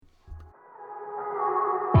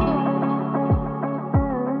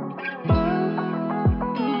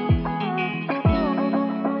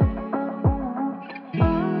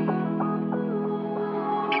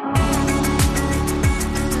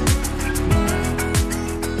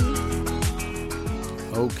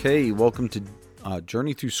Okay, welcome to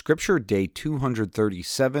Journey Through Scripture, day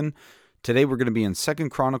 237. Today we're going to be in 2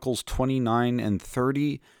 Chronicles 29 and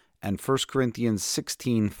 30 and 1 Corinthians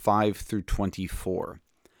 16, 5 through 24.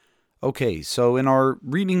 Okay, so in our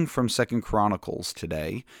reading from 2 Chronicles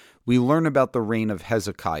today, we learn about the reign of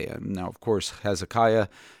Hezekiah. Now, of course, Hezekiah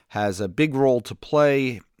has a big role to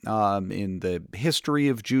play in the history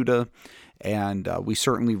of Judah, and we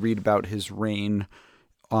certainly read about his reign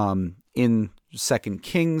in 2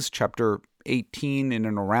 Kings chapter 18 in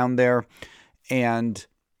and around there, and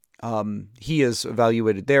he is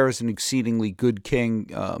evaluated there as an exceedingly good king.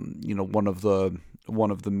 One of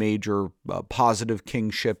the major positive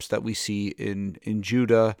kingships that we see in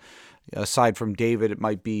Judah. Aside from David, it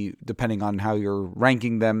might be, depending on how you're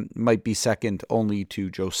ranking them, might be second only to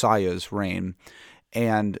Josiah's reign.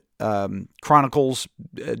 And Chronicles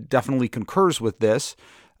definitely concurs with this,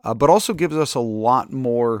 but also gives us a lot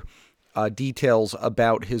more details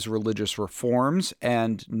about his religious reforms,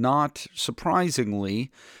 and not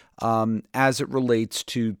surprisingly, as it relates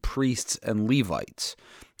to priests and Levites.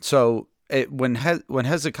 So when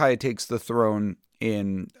Hezekiah takes the throne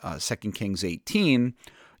in 2 Kings 18,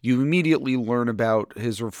 you immediately learn about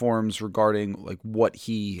his reforms regarding what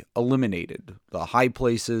he eliminated: the high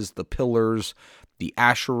places, the pillars, the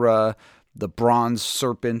Asherah, the bronze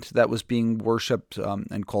serpent that was being worshipped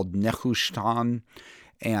and called Nehushtan.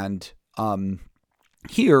 And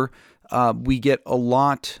here we get a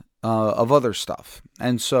lot of other stuff.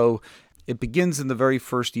 And so it begins in the very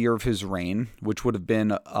first year of his reign, which would have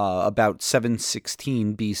been about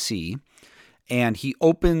 716 BC. And he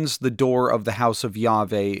opens the door of the house of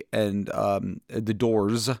Yahweh and the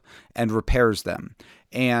doors and repairs them.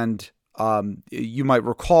 And you might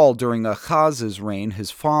recall during Ahaz's reign,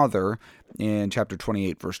 his father, in chapter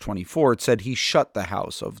 28, verse 24, it said he shut the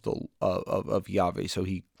house of Yahweh. So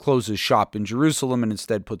he closes shop in Jerusalem and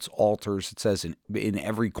instead puts altars, it says, in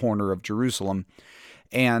every corner of Jerusalem.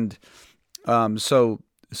 And so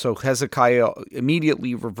Hezekiah,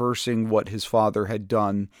 immediately reversing what his father had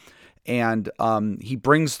done, and he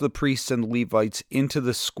brings the priests and Levites into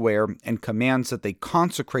the square and commands that they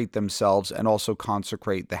consecrate themselves and also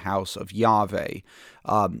consecrate the house of Yahweh.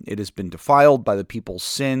 It has been defiled by the people's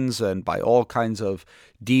sins and by all kinds of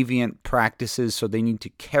deviant practices, so they need to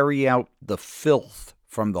carry out the filth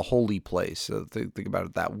from the holy place. So think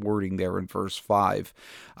about that wording there in verse 5.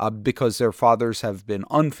 Because their fathers have been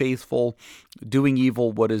unfaithful, doing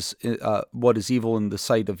evil, what is evil in the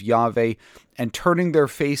sight of Yahweh, and turning their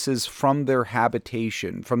faces from their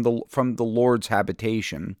habitation, from the Lord's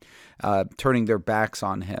habitation, turning their backs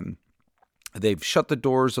on him. They've shut the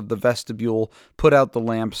doors of the vestibule, put out the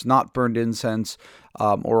lamps, not burned incense,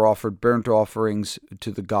 or offered burnt offerings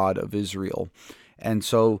to the God of Israel. And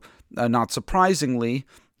so, not surprisingly,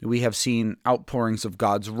 we have seen outpourings of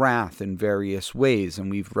God's wrath in various ways,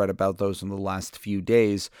 and we've read about those in the last few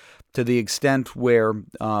days, to the extent where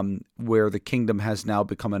the kingdom has now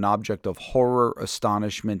become an object of horror,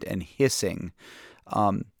 astonishment, and hissing.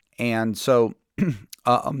 And so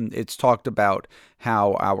it's talked about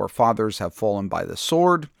how our fathers have fallen by the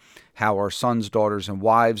sword, how our sons, daughters, and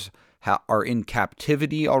wives are in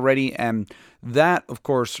captivity already, and that, of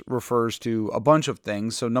course, refers to a bunch of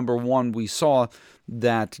things. So, number one, we saw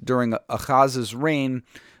that during Ahaz's reign,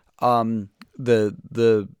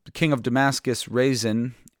 the king of Damascus,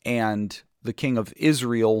 Rezin, and the king of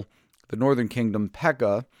Israel, the northern kingdom,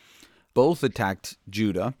 Pekah, both attacked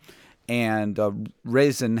Judah. And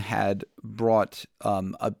Rezin had brought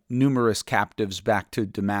numerous captives back to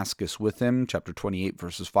Damascus with him, chapter 28,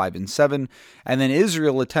 verses 5 and 7. And then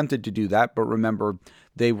Israel attempted to do that, but remember,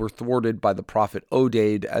 they were thwarted by the prophet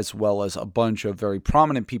Oded, as well as a bunch of very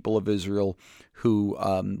prominent people of Israel who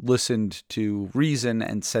listened to reason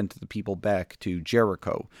and sent the people back to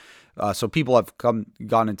Jericho. So people have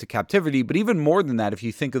gone into captivity, but even more than that, if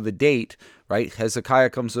you think of the date, right? Hezekiah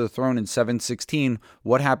comes to the throne in 716.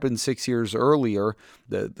 What happened 6 years earlier?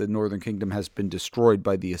 The northern kingdom has been destroyed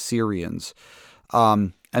by the Assyrians.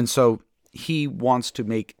 And so he wants to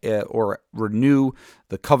make or renew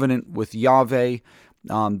the covenant with Yahweh,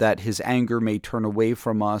 that his anger may turn away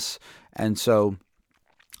from us. And so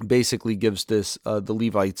basically gives this the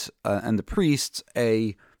Levites and the priests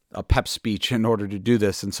a pep speech in order to do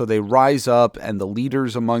this. And so they rise up, and the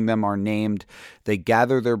leaders among them are named. They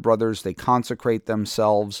gather their brothers, they consecrate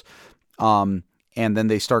themselves, and then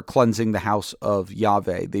they start cleansing the house of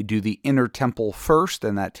Yahweh. They do the inner temple first,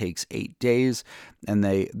 and that takes 8 days, and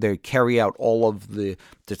they carry out all of the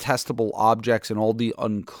detestable objects and all the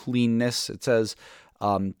uncleanness, it says,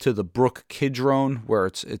 to the brook Kidron, where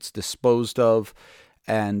it's disposed of.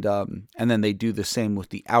 And then they do the same with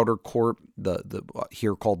the outer court, the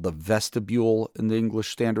here called the vestibule in the English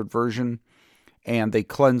Standard Version. And they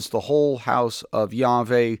cleanse the whole house of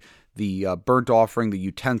Yahweh. The burnt offering, the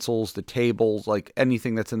utensils, the tables, like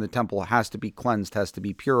anything that's in the temple has to be cleansed, has to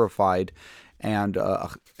be purified, and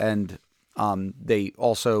they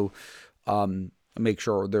also make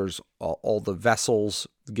sure there's all the vessels,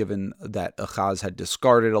 given that Achaz had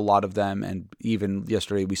discarded a lot of them, and even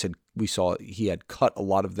yesterday we saw he had cut a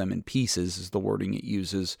lot of them in pieces, is the wording it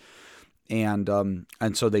uses, and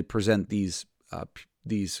so they present these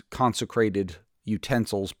consecrated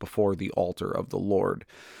utensils before the altar of the Lord.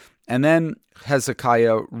 And then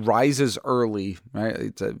Hezekiah rises early,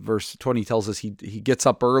 right? Verse 20 tells us he gets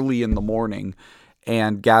up early in the morning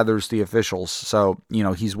and gathers the officials. So,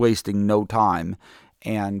 he's wasting no time.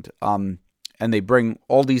 And they bring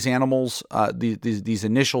all these animals, these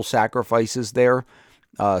initial sacrifices there,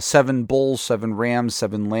 7 bulls, 7 rams,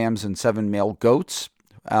 7 lambs, and 7 male goats.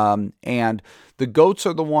 And the goats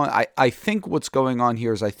are the one, I think what's going on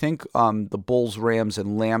here is the bulls, rams,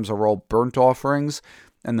 and lambs are all burnt offerings,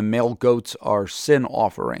 and the male goats are sin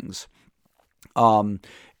offerings. They're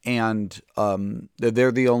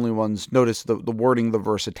the only ones. Notice the wording of the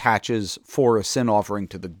verse attaches for a sin offering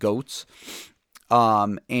to the goats.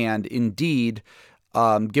 And indeed,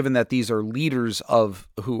 given that these are leaders of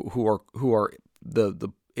who are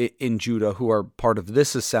in Judah, who are part of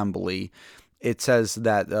this assembly, it says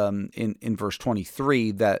that in verse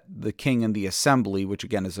 23 that the king and the assembly, which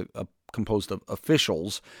again is composed of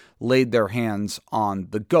officials, laid their hands on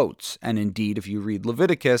the goats. And indeed, if you read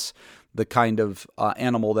Leviticus, the kind of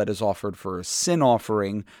animal that is offered for a sin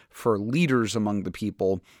offering for leaders among the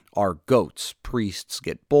people are goats. Priests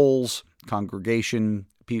get bulls. The congregation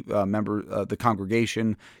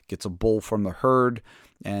gets a bull from the herd,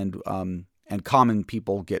 and common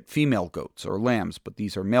people get female goats or lambs, but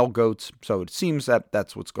these are male goats. So it seems that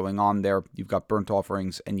that's what's going on there. You've got burnt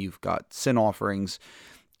offerings and you've got sin offerings,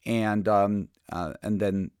 and then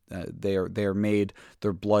they are made.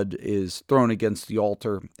 Their blood is thrown against the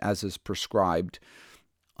altar as is prescribed,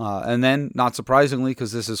 and then, not surprisingly,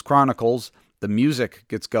 because this is Chronicles, the music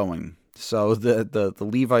gets going. So the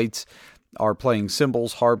Levites are playing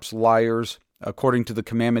cymbals, harps, lyres, according to the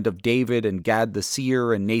commandment of David and Gad the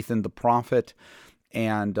seer and Nathan the prophet,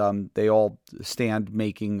 and they all stand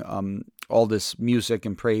making all this music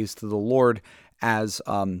and praise to the Lord as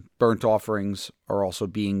burnt offerings are also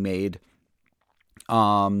being made.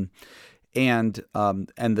 And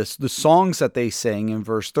the songs that they sing in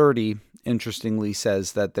verse 30, interestingly,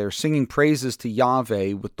 says that they're singing praises to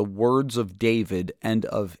Yahweh with the words of David and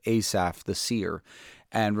of Asaph the seer.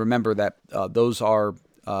 And remember that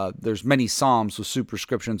there's many psalms with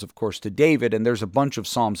superscriptions, of course, to David, and there's a bunch of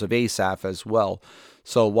psalms of Asaph as well.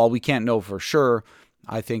 So while we can't know for sure,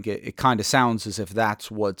 I think it kind of sounds as if that's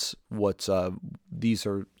these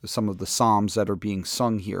are some of the psalms that are being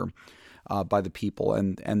sung here by the people,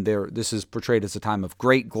 and this is portrayed as a time of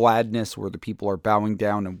great gladness where the people are bowing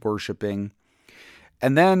down and worshiping.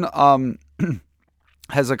 And then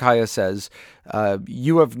Hezekiah says,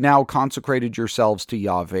 you have now consecrated yourselves to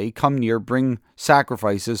Yahweh. Come near, bring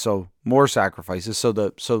sacrifices, so more sacrifices. So the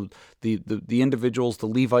individuals, the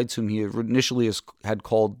Levites whom he initially had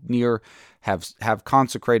called near, have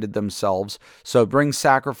consecrated themselves. So bring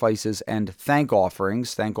sacrifices and thank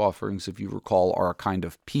offerings. Thank offerings, if you recall, are a kind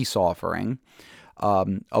of peace offering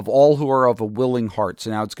of all who are of a willing heart. So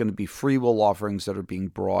now it's going to be free will offerings that are being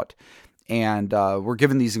brought. And we're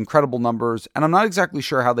given these incredible numbers, and I'm not exactly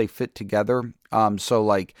sure how they fit together.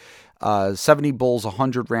 70 bulls,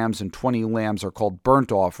 100 rams, and 20 lambs are called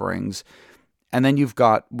burnt offerings. And then you've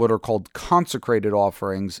got what are called consecrated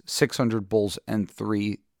offerings, 600 bulls and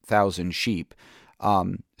 3,000 sheep.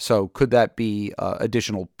 So could that be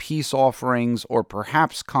additional peace offerings, or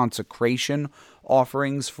perhaps consecration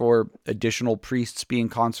offerings for additional priests being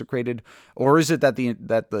consecrated? Or is it that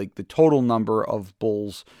the total number of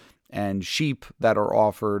bulls and sheep that are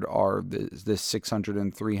offered are this 600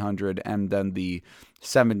 and 300, and then the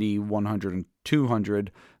 70, 100, and 200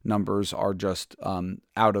 numbers are just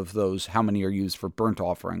out of those, how many are used for burnt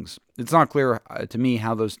offerings? It's not clear to me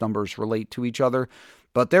how those numbers relate to each other,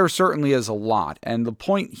 but there certainly is a lot. And the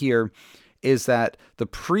point here is that the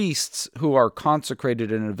priests who are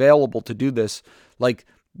consecrated and available to do this, like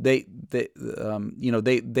a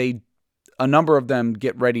number of them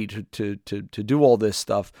get ready to do all this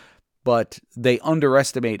stuff, but they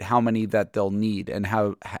underestimate how many that they'll need and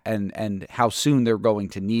how soon they're going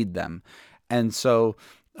to need them. And so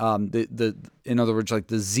in other words, like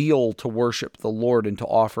the zeal to worship the Lord and to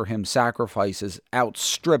offer him sacrifices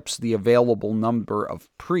outstrips the available number of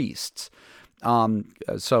priests.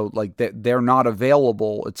 So like they're not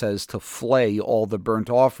available, it says, to flay all the burnt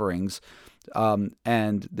offerings.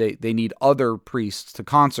 And they need other priests to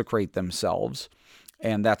consecrate themselves.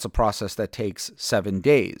 And that's a process that takes 7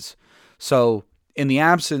 days. So in the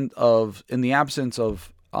absence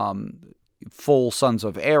of full sons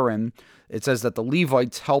of Aaron, it says that the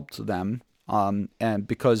Levites helped them, and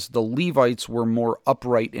because the Levites were more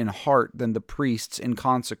upright in heart than the priests in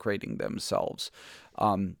consecrating themselves.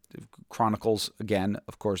 Chronicles, again,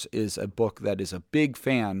 of course, is a book that is a big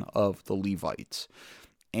fan of the Levites.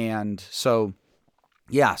 And so,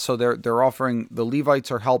 yeah, so they're offering, the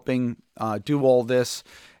Levites are helping do all this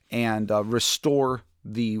and restore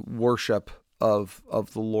the worship of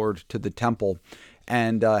the Lord to the temple.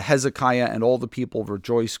 And Hezekiah and all the people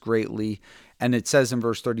rejoice greatly. And it says in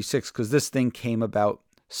verse 36, because this thing came about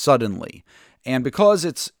suddenly. And because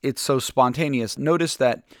it's so spontaneous, notice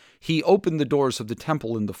that he opened the doors of the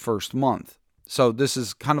temple in the first month. So this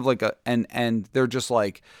is kind of like and they're just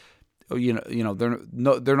like,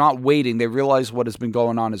 they're not waiting. They realize what has been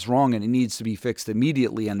going on is wrong and it needs to be fixed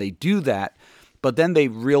immediately, and they do that. But then they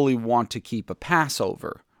really want to keep a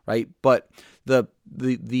Passover, right? But the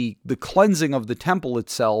cleansing of the temple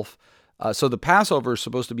itself. So the Passover is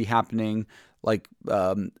supposed to be happening like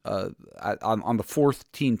on the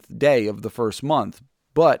 14th day of the first month,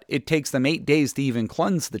 but it takes them 8 days to even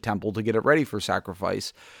cleanse the temple to get it ready for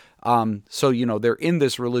sacrifice. So they're in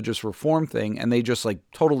this religious reform thing, and they just like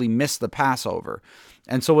totally miss the Passover.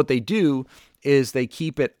 And so what they do is they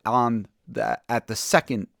keep it at the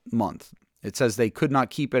second month. It says they could not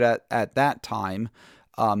keep it at that time.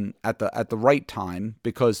 At the right time,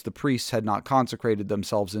 because the priests had not consecrated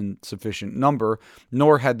themselves in sufficient number,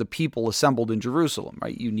 nor had the people assembled in Jerusalem.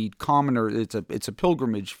 Right? You need commoners. It's a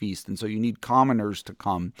pilgrimage feast, and so you need commoners to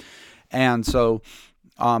come. And so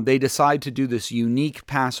they decide to do this unique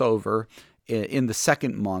Passover in the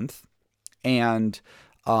second month, and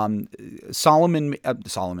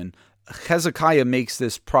Hezekiah makes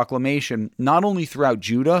this proclamation not only throughout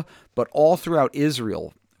Judah but all throughout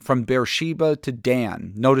Israel, from Beersheba to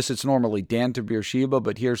Dan. Notice it's normally Dan to Beersheba,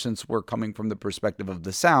 but here, since we're coming from the perspective of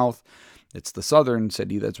the south, it's the southern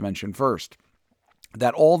city that's mentioned first.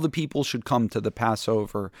 That all the people should come to the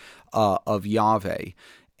Passover of Yahweh.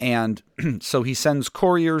 And so he sends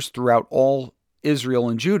couriers throughout all Israel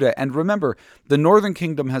and Judah. And remember, the northern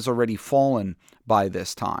kingdom has already fallen by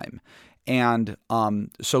this time. And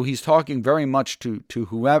so he's talking very much to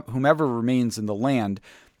whomever remains in the land.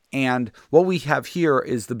 And what we have here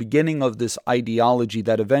is the beginning of this ideology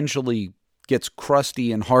that eventually gets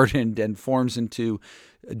crusty and hardened and forms into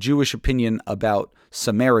a Jewish opinion about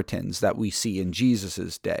Samaritans that we see in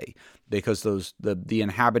Jesus's day, because the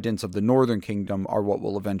inhabitants of the northern kingdom are what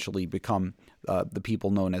will eventually become the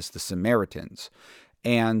people known as the Samaritans.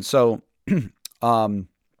 And so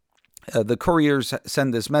the couriers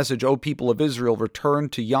send this message: "O people of Israel, return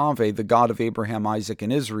to Yahweh, the God of Abraham, Isaac,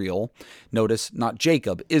 and Israel." Notice, not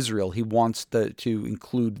Jacob, Israel. He wants to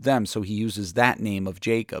include them, so he uses that name of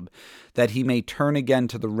Jacob, "that he may turn again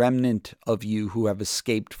to the remnant of you who have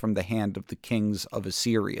escaped from the hand of the kings of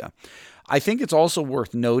Assyria." I think it's also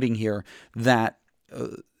worth noting here that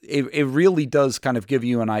it really does kind of give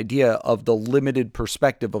you an idea of the limited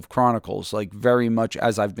perspective of Chronicles, like very much,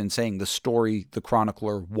 as I've been saying, the story the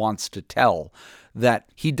chronicler wants to tell, that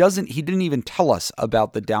he didn't even tell us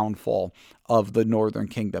about the downfall of the northern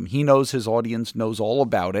kingdom. He knows his audience knows all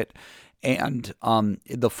about it. And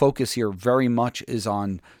the focus here very much is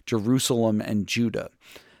on Jerusalem and Judah.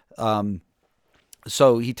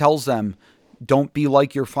 So he tells them, "Don't be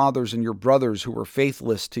like your fathers and your brothers who were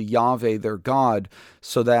faithless to Yahweh their God,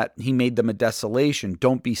 so that he made them a desolation.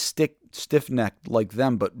 Don't be stiff-necked like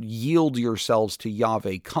them, but yield yourselves to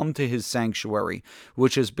Yahweh. Come to his sanctuary,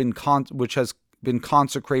 which has been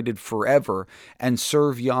consecrated forever, and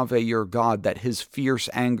serve Yahweh your God, that his fierce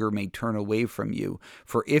anger may turn away from you.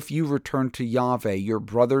 For if you return to Yahweh, your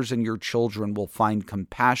brothers and your children will find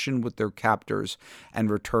compassion with their captors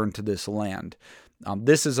and return to this land."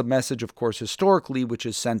 This is a message, of course, historically, which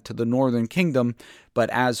is sent to the northern kingdom.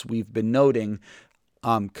 But as we've been noting,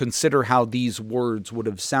 consider how these words would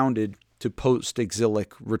have sounded to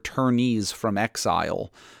post-exilic returnees from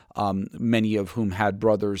exile, many of whom had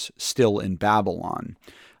brothers still in Babylon.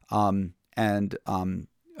 The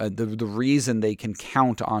reason they can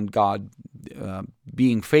count on God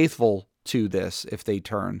being faithful to this if they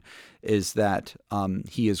turn, is that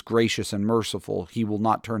he is gracious and merciful. He will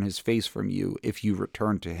not turn his face from you if you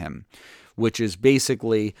return to him, which is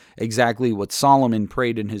basically exactly what Solomon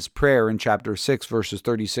prayed in his prayer in chapter 6, verses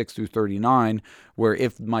 36 through 39, where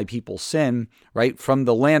if my people sin, right, from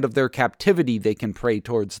the land of their captivity, they can pray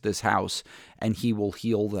towards this house and he will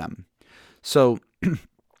heal them. So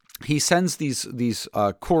he sends these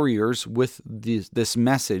couriers with this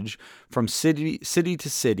message from city to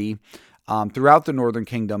city throughout the northern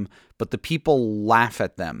kingdom, but the people laugh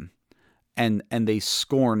at them and they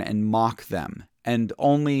scorn and mock them. And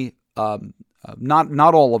only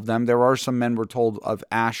not all of them. There are some men, we're told, of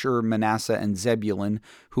Asher, Manasseh, and Zebulun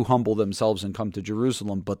who humble themselves and come to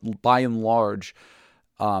Jerusalem. But by and large,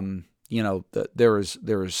 there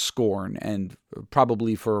is scorn, and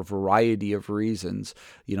probably for a variety of reasons.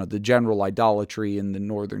 The general idolatry in the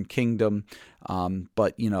northern kingdom,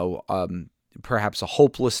 but perhaps a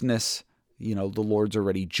hopelessness. The Lord's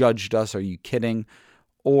already judged us. Are you kidding?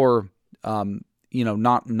 Or this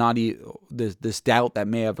doubt that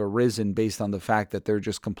may have arisen based on the fact that they're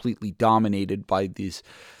just completely dominated by this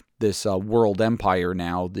world empire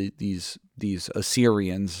now, these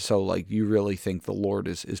Assyrians. So you really think the Lord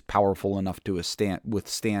is powerful enough to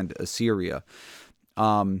withstand Assyria,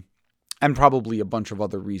 and probably a bunch of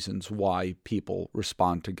other reasons why people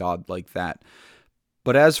respond to God like that.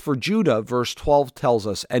 But as for Judah, verse 12 tells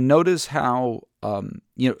us, and notice how,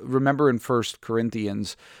 remember in 1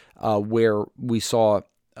 Corinthians where we saw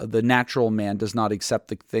the natural man does not accept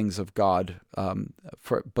the things of God,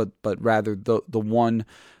 but rather the one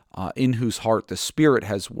in whose heart the Spirit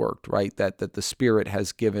has worked, right? That the Spirit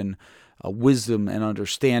has given wisdom and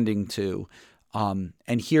understanding to.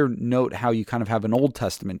 And here, note how you kind of have an Old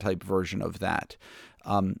Testament type version of that.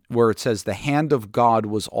 Where it says, the hand of God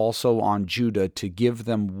was also on Judah to give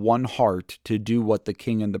them one heart to do what the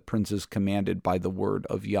king and the princes commanded by the word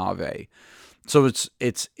of Yahweh. So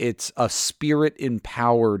it's a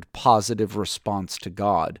Spirit-empowered positive response to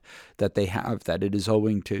God that they have, that it is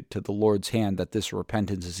owing to the Lord's hand that this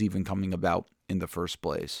repentance is even coming about in the first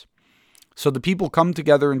place. So the people come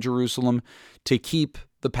together in Jerusalem to keep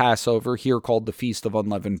the Passover, here called the Feast of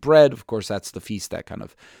Unleavened Bread. Of course, that's the feast that kind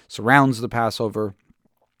of surrounds the Passover.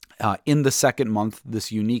 In the second month,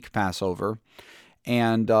 this unique Passover,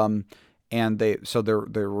 and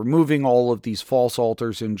they're removing all of these false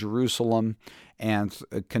altars in Jerusalem and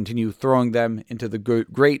continue throwing them into the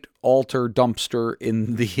great altar dumpster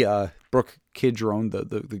in the brook Kidron,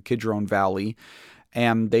 the Kidron Valley,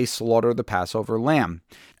 and they slaughter the Passover lamb.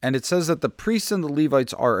 And it says that the priests and the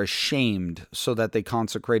Levites are ashamed, so that they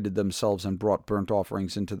consecrated themselves and brought burnt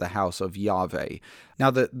offerings into the house of Yahweh. Now,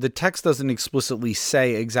 the text doesn't explicitly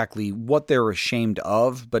say exactly what they're ashamed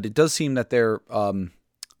of, but it does seem that they're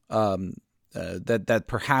that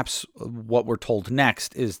perhaps what we're told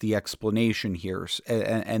next is the explanation here,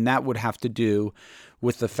 and that would have to do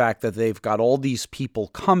with the fact that they've got all these people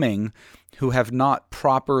coming who have not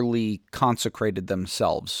properly consecrated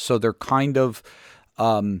themselves. So they're kind of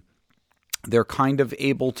able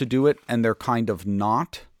to do it, and they're kind of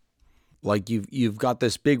not. Like you've got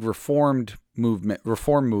this big reform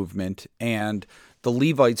movement, and the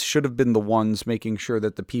Levites should have been the ones making sure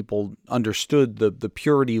that the people understood the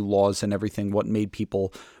purity laws and everything, what made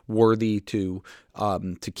people worthy to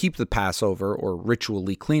keep the Passover, or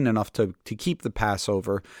ritually clean enough to keep the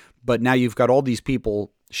Passover. But now you've got all these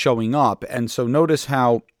people showing up. And so notice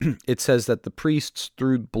how it says that the priests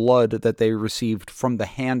threw blood that they received from the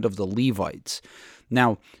hand of the Levites.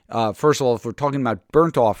 Now, first of all, if we're talking about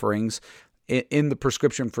burnt offerings, in the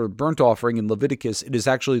prescription for burnt offering in Leviticus, it is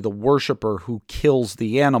actually the worshiper who kills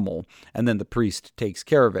the animal, and then the priest takes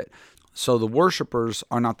care of it. So the worshipers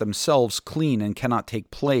are not themselves clean and cannot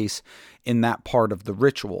take place in that part of the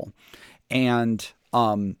ritual. And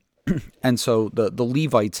so the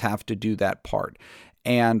Levites have to do that part.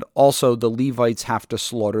 And also the Levites have to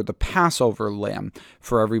slaughter the Passover lamb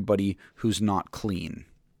for everybody who's not clean.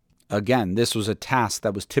 Again, this was a task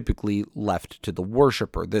that was typically left to the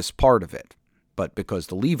worshiper, this part of it. But because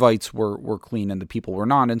the Levites were clean and the people were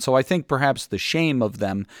not. And so I think perhaps the shame of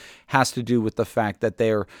them has to do with the fact that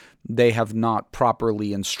they have not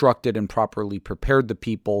properly instructed and properly prepared the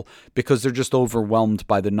people, because they're just overwhelmed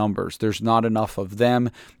by the numbers. There's not enough of them.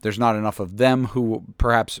 There's not enough of them who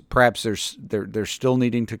perhaps they're still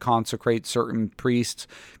needing to consecrate certain priests,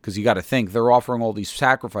 because you got to think they're offering all these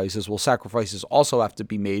sacrifices. Well, sacrifices also have to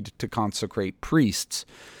be made to consecrate priests.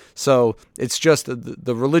 So it's just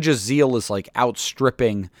the religious zeal is like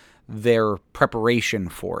outstripping their preparation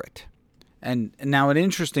for it. And now an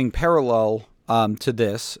interesting parallel to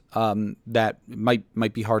this that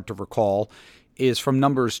might be hard to recall is from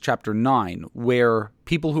Numbers chapter 9, where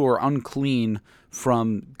people who are unclean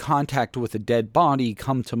from contact with a dead body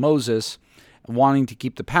come to Moses wanting to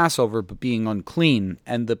keep the Passover but being unclean.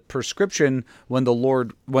 And the prescription when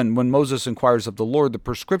Moses inquires of the Lord, the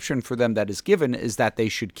prescription for them that is given is that they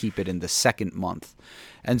should keep it in the second month.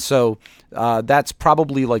 And so that's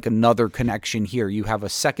probably like another connection here. You have a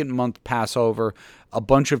second month Passover, a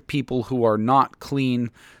bunch of people who are not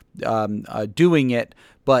clean doing it,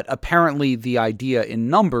 but apparently the idea in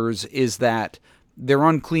Numbers is that they're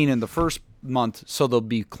unclean in the first month, so they'll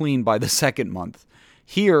be clean by the second month.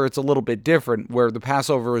 Here, it's a little bit different, where the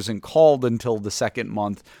Passover isn't called until the second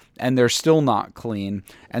month, and they're still not clean,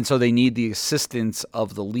 and so they need the assistance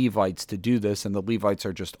of the Levites to do this, and the Levites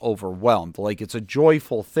are just overwhelmed. Like, it's a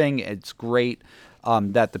joyful thing. It's great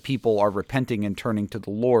that the people are repenting and turning to the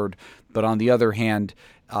Lord, but on the other hand,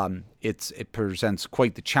 it presents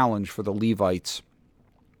quite the challenge for the Levites.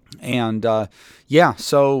 And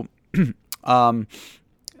so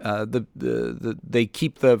they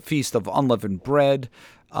keep the Feast of Unleavened Bread,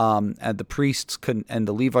 and the priests and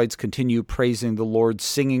the Levites continue praising the Lord,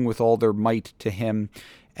 singing with all their might to Him,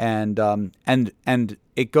 and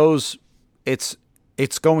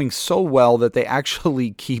it's going so well that they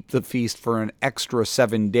actually keep the feast for an extra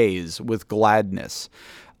 7 days with gladness.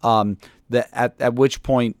 At which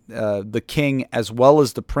point the king as well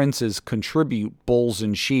as the princes contribute bulls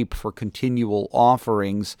and sheep for continual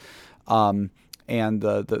offerings, and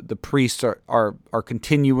the priests are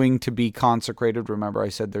continuing to be consecrated. Remember, I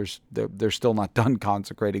said they're still not done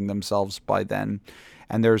consecrating themselves by then.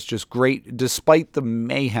 And there's just despite the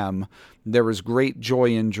mayhem, there was great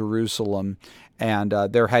joy in Jerusalem, and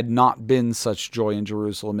there had not been such joy in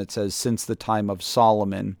Jerusalem, it says, since the time of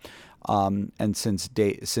Solomon. And since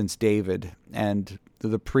David. And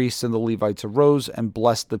the priests and the Levites arose and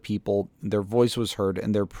blessed the people. Their voice was heard,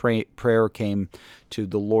 and their prayer came to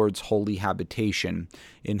the Lord's holy habitation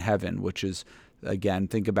in heaven, which is, again,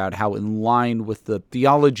 think about how in line with the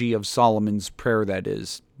theology of Solomon's prayer that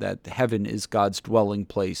is, that heaven is God's dwelling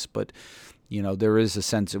place. But, there is a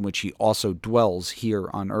sense in which He also dwells here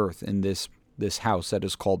on earth in this house that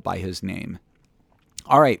is called by His name.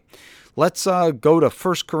 All right. Let's go to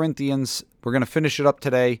 1 Corinthians. We're going to finish it up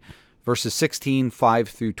today, verses 16, 5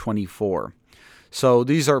 through 24. So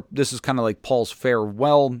this is kind of like Paul's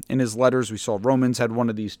farewell in his letters. We saw Romans had one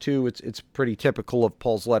of these too. It's pretty typical of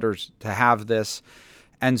Paul's letters to have this.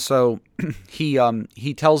 And so he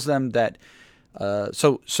tells them that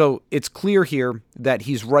so it's clear here that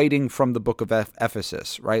he's writing from the book of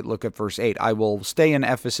Ephesus, right? Look at verse 8. I will stay in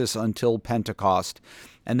Ephesus until Pentecost.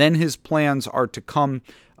 And then his plans are to come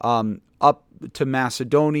up to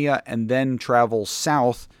Macedonia and then travel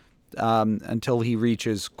south until he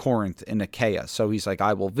reaches Corinth in Achaia. So he's like,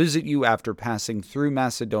 I will visit you after passing through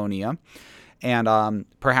Macedonia, and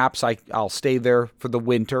perhaps I'll stay there for the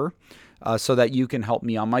winter so that you can help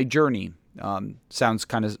me on my journey. Sounds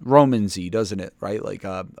kind of Romans-y, doesn't it? Right? Like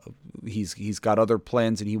he's got other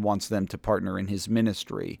plans and he wants them to partner in his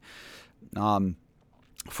ministry.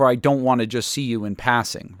 For I don't want to just see you in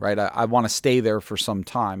passing, right? I want to stay there for some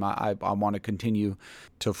time. I want to continue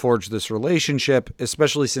to forge this relationship,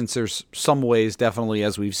 especially since there's some ways, definitely,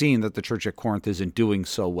 as we've seen, that the church at Corinth isn't doing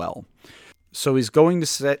so well. So he's going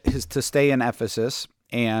to stay in Ephesus,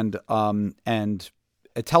 and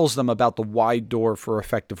it tells them about the wide door for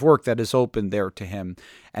effective work that is open there to him,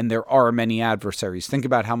 and there are many adversaries. Think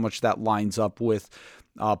about how much that lines up with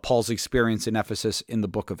Paul's experience in Ephesus in the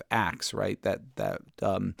book of Acts, right? That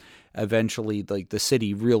eventually, like, the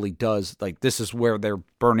city really does, like, this is where they're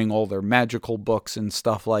burning all their magical books and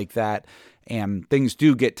stuff like that, and things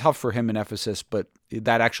do get tough for him in Ephesus, but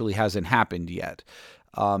that actually hasn't happened yet.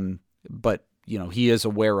 But he is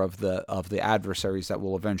aware of the adversaries that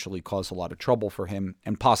will eventually cause a lot of trouble for him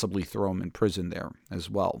and possibly throw him in prison there as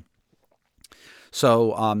well.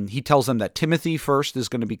 So he tells them that Timothy first is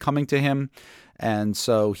going to be coming to him, and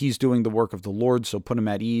so he's doing the work of the Lord, so put him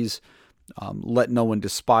at ease. Let no one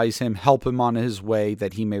despise him. Help him on his way,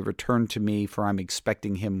 that he may return to me, for I'm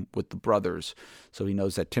expecting him with the brothers. So he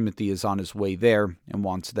knows that Timothy is on his way there and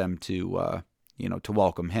wants them to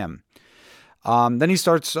welcome him. Then he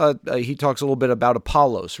talks a little bit about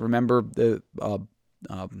Apollos. Remember,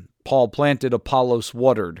 Paul planted, Apollos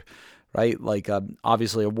watered, right? Like,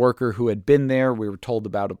 obviously a worker who had been there. We were told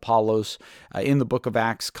about Apollos in the book of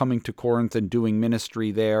Acts, coming to Corinth and doing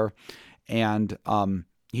ministry there. And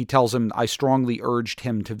he tells him, I strongly urged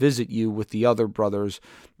him to visit you with the other brothers,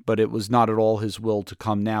 but it was not at all his will to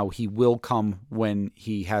come now. He will come when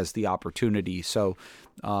he has the opportunity. So,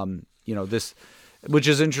 this, which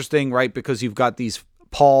is interesting, right? Because you've got these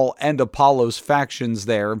Paul and Apollos factions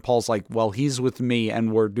there, and Paul's like, well, he's with me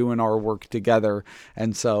and we're doing our work together,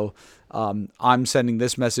 and so I'm sending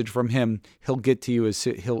this message from him. He'll get to you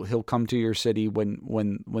he'll come to your city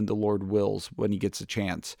when the Lord wills, when he gets a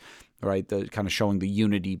chance, right? The kind of showing the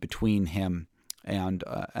unity between him and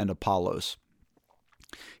Apollos.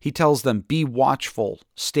 He tells them, be watchful,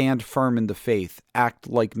 stand firm in the faith, act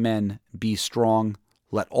like men, be strong,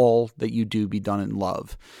 let all that you do be done in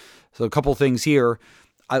love. So a couple things here.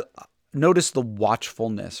 I notice the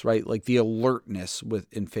watchfulness, right? Like the alertness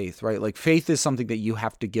in faith, right? Like faith is something that you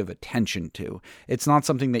have to give attention to. It's not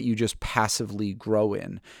something that you just passively grow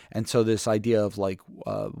in. And so this idea of like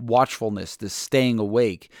watchfulness, this staying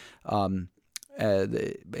awake,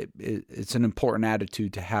 it's an important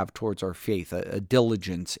attitude to have towards our faith, a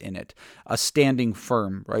diligence in it, a standing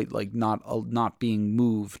firm, right? Like not being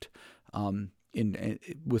moved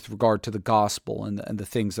with regard to the gospel and the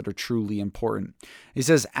things that are truly important. He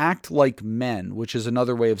says, act like men, which is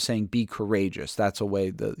another way of saying be courageous. That's a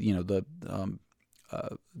way the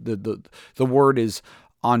word is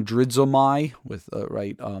andrizomai, with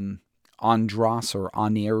andros or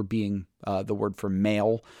aner being the word for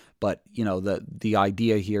male. But the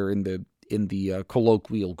idea here in the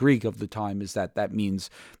colloquial Greek of the time is that means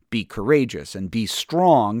be courageous and be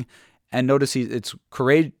strong. And notice it's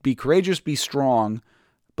be courageous, be strong,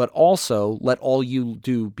 but also let all you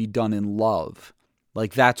do be done in love.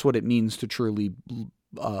 Like that's what it means to truly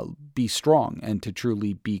be strong and to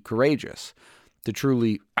truly be courageous, to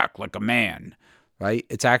truly act like a man, right?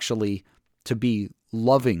 It's actually to be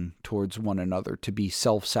loving towards one another, to be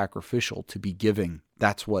self-sacrificial, to be giving.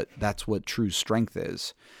 That's what true strength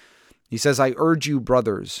is. He says, I urge you,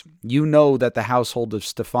 brothers, you know that the household of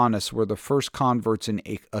Stephanas were the first converts in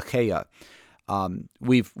Achaia.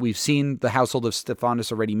 We've seen the household of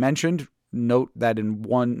Stephanas already mentioned. Note that in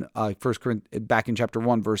back in chapter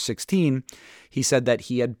 1, verse 16, he said that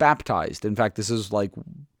he had baptized. In fact, this is like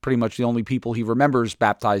pretty much the only people he remembers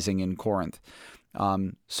baptizing in Corinth.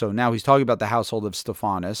 So now he's talking about the household of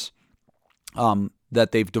Stephanas,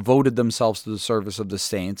 that they've devoted themselves to the service of the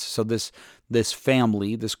saints. So this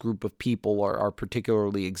family, this group of people are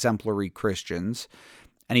particularly exemplary Christians.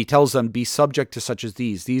 And he tells them, be subject to such as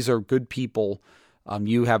these. These are good people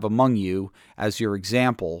you have among you as your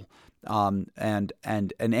example. And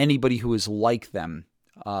anybody who is like them,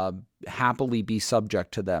 happily be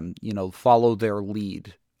subject to them, follow their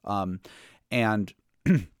lead.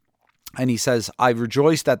 And he says, I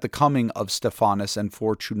rejoiced at the coming of Stephanas and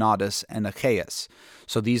Fortunatus and Achaeus.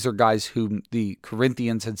 So these are guys whom the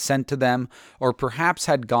Corinthians had sent to them, or perhaps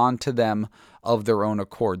had gone to them of their own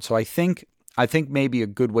accord. So I think maybe a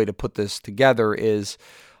good way to put this together is,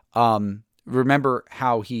 remember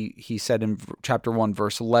how he said in chapter 1,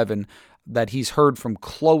 verse 11, that he's heard from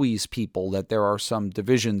Chloe's people that there are some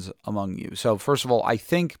divisions among you. So first of all, I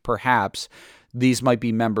think perhaps these might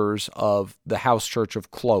be members of the house church of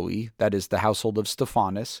Chloe, that is the household of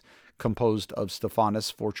Stephanas, composed of Stephanas,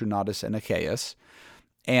 Fortunatus, and Achaeus.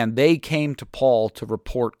 And they came to Paul to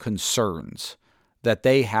report concerns that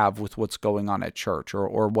they have with what's going on at church,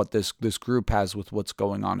 or what this group has with what's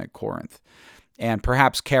going on at Corinth. And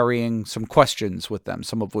perhaps carrying some questions with them,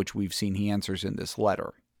 some of which we've seen he answers in this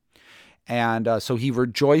letter. And so he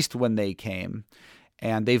rejoiced when they came,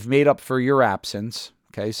 and they've made up for your absence.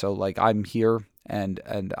 Okay, so like I'm here and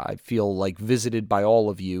I feel like visited by all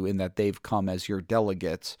of you in that they've come as your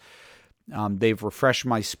delegates. They've refreshed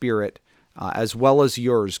my spirit, as well as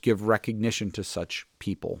yours. Give recognition to such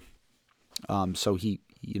people. So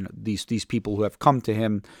these people who have come to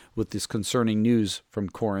him with this concerning news from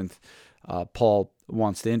Corinth, Paul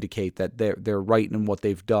wants to indicate that they're right in what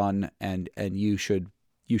they've done, and you should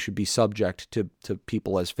be subject to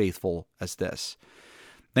people as faithful as this.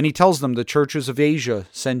 Then he tells them the churches of Asia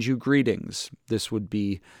send you greetings. This would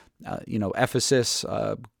be, Ephesus.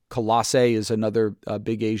 Colossae is another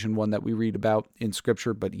big Asian one that we read about in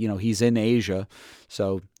Scripture, but, he's in Asia.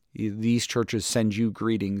 So these churches send you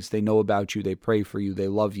greetings. They know about you. They pray for you. They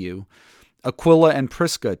love you. Aquila and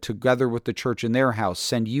Prisca, together with the church in their house,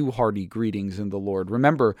 send you hearty greetings in the Lord.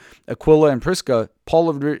 Remember, Aquila and Prisca, Paul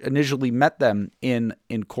initially met them in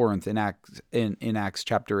Corinth in Acts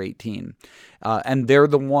chapter 18. And they're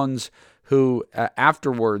the ones who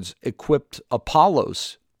afterwards equipped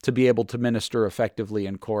Apollos to be able to minister effectively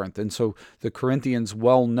in Corinth. And so the Corinthians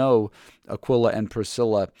well know Aquila and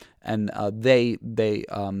Priscilla, and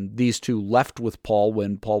these two left with Paul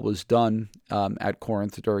when Paul was done at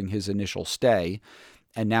Corinth during his initial stay,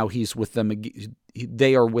 and now he's with them.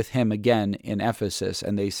 They are with him again in Ephesus,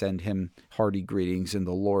 and they send him hearty greetings in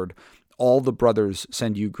the Lord. All the brothers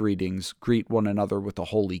send you greetings. Greet one another with a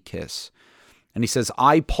holy kiss. And he says,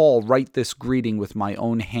 I, Paul, write this greeting with my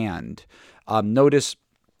own hand. Notice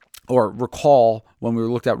or recall when we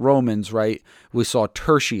looked at Romans, right, we saw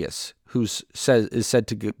Tertius, who is said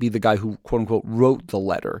to be the guy who, quote unquote, wrote the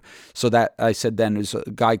letter. So that I said then is a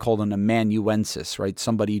guy called an amanuensis, right?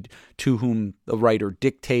 Somebody to whom the writer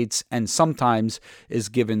dictates and sometimes is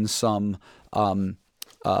given some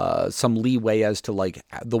leeway as to like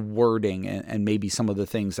the wording and maybe some of the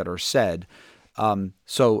things that are said.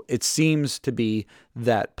 So it seems to be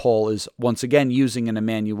that Paul is once again using an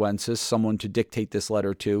amanuensis, someone to dictate this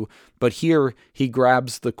letter to, but here he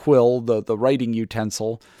grabs the quill, the writing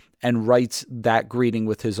utensil, and writes that greeting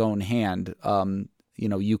with his own hand.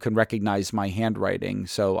 You can recognize my handwriting,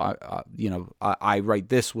 so I write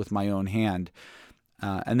this with my own hand,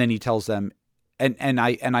 and then he tells them. And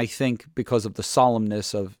I think because of the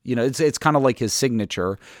solemnness of, it's kind of like his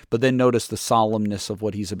signature, but then notice the solemnness of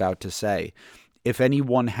what he's about to say. If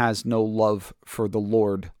anyone has no love for the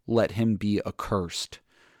Lord, let him be accursed.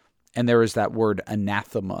 And there is that word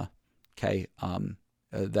anathema, okay?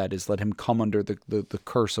 That is, let him come under the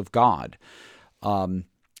curse of God. And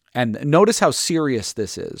notice how serious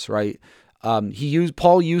this is, right?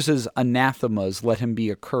 Paul uses anathemas, let him be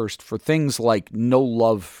accursed, for things like no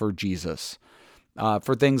love for Jesus.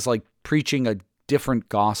 For things like preaching a different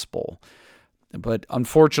gospel. But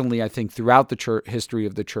unfortunately, I think throughout the history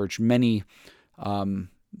of the church, many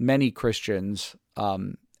Christians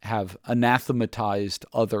have anathematized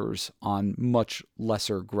others on much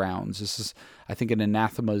lesser grounds. I think an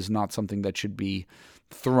anathema is not something that should be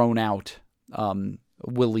thrown out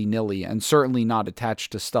willy-nilly, and certainly not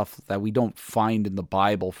attached to stuff that we don't find in the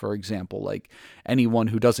Bible. For example, like anyone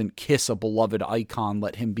who doesn't kiss a beloved icon,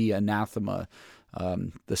 let him be anathema.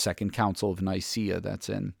 The Second Council of Nicaea, that's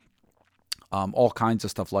in. All kinds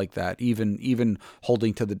of stuff like that, even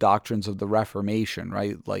holding to the doctrines of the Reformation,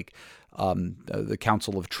 right? Like the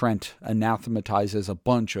Council of Trent anathematizes a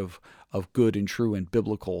bunch of good and true and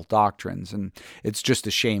biblical doctrines, and it's just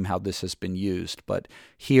a shame how this has been used. But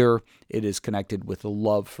here it is connected with the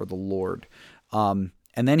love for the Lord. And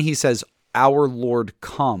then he says, our Lord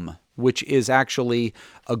come, which is actually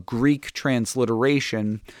a Greek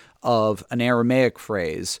transliteration of an Aramaic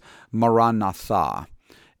phrase, Maranatha.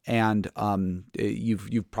 And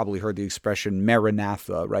you've probably heard the expression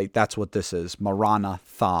Maranatha, right? That's what this is,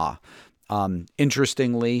 Maranatha.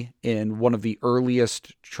 Interestingly, in one of the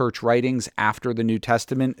earliest church writings after the New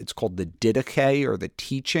Testament, it's called the Didache, or the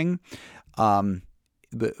teaching,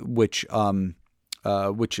 which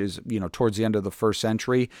is towards the end of the first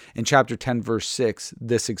century. In chapter 10, verse 6,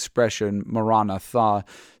 this expression Maranatha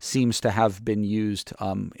seems to have been used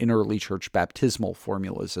in early church baptismal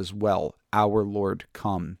formulas as well. Our Lord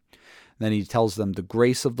come. Then he tells them, the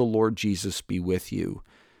grace of the Lord Jesus be with you.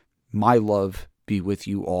 My love be with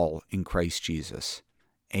you all in Christ Jesus.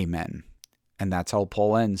 Amen. And that's how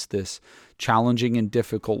Paul ends this challenging and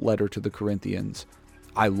difficult letter to the Corinthians.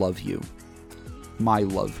 I love you. My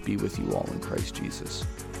love be with you all in Christ Jesus.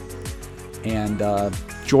 And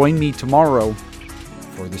join me tomorrow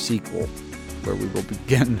for the sequel, where we will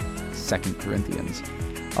begin 2 Corinthians.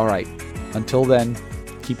 All right. Until then,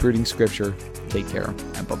 keep reading Scripture. Take care,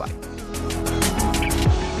 and bye-bye.